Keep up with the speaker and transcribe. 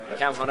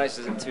Cam, how nice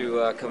is it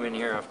to come in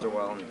here after a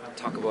while and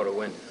talk about a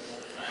win?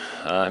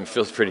 It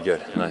feels pretty good,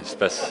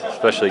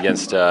 especially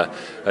against a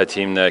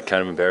team that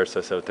kind of embarrassed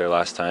us out there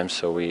last time.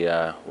 So we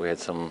had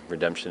some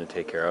redemption to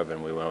take care of,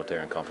 and we went out there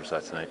and accomplished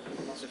that tonight.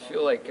 Does it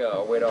feel like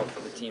a weight off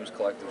for the team's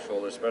collective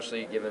shoulders,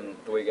 especially given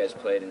the way you guys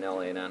played in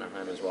LA and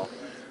Anaheim as well?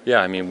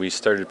 Yeah, I mean, we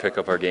started to pick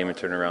up our game and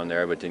turn around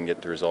there, but didn't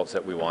get the results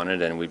that we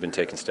wanted, and we've been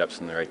taking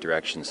steps in the right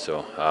direction.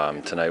 So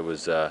tonight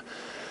was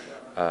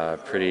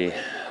pretty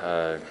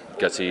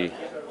gutsy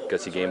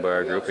game by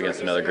our group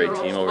against another great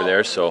team over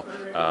there. So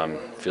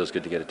feels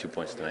good to get 2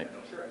 points tonight.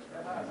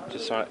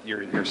 Just saw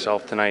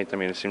yourself tonight. I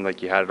mean, it seemed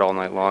like you had it all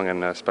night long,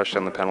 and especially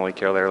on the penalty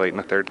kill there late in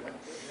the third.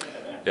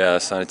 Yeah,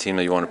 that's not a team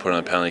that you want to put on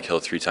a penalty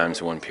kill 3 times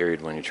in one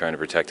period when you're trying to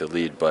protect a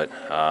lead. But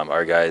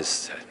our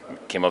guys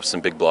came up with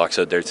some big blocks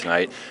out there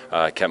tonight,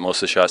 kept most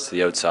of the shots to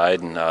the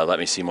outside, and let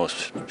me see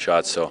most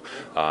shots. So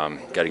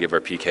got to give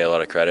our PK a lot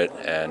of credit,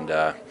 and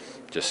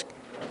just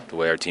the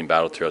way our team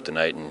battled throughout the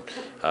night and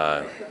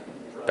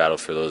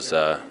battled for those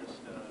the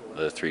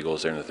 3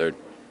 goals there in the third.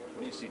 What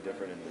do you see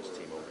different in this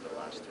team over the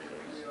last 3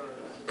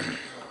 days?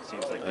 It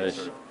seems like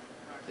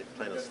they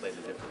plan a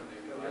slightly different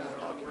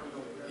hockey.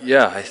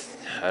 Yeah,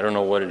 I don't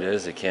know what it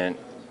is. I can't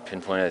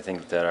pinpoint it. I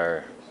think that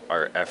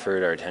our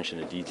effort, our attention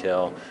to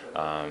detail,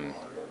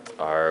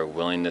 our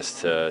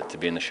willingness to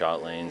be in the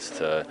shot lanes,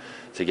 to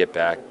get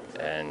back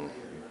and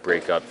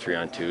break up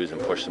 3-on-2s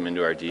and push them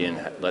into our D and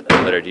let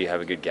our D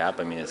have a good gap.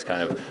 I mean, it's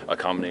kind of a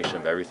combination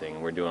of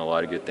everything. We're doing a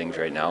lot of good things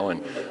right now,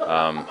 and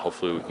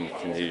hopefully we can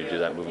continue to do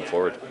that moving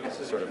forward. This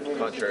is sort of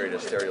contrary to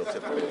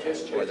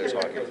stereotypical Oilers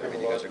hockey. I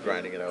mean, you guys are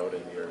grinding it out,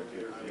 and you're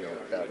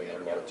battling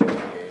out a lot of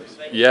 2-1 games.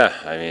 Yeah,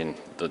 I mean,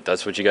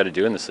 that's what you got to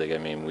do in this league. I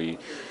mean,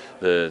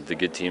 the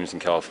good teams in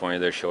California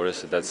there showed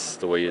us that that's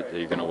the way you're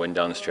going to win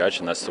down the stretch,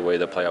 and that's the way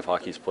that playoff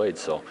hockey is played.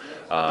 So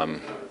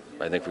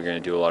I think we're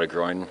going to do a lot of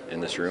growing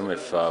in this room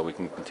if we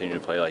can continue to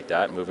play like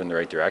that, move in the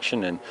right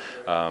direction, and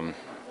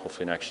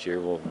hopefully next year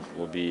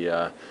we'll be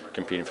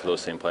competing for those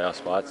same playoff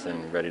spots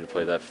and ready to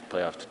play that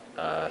playoff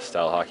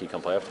style hockey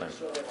come playoff time.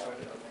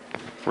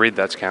 Reed,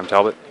 that's Cam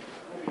Talbot.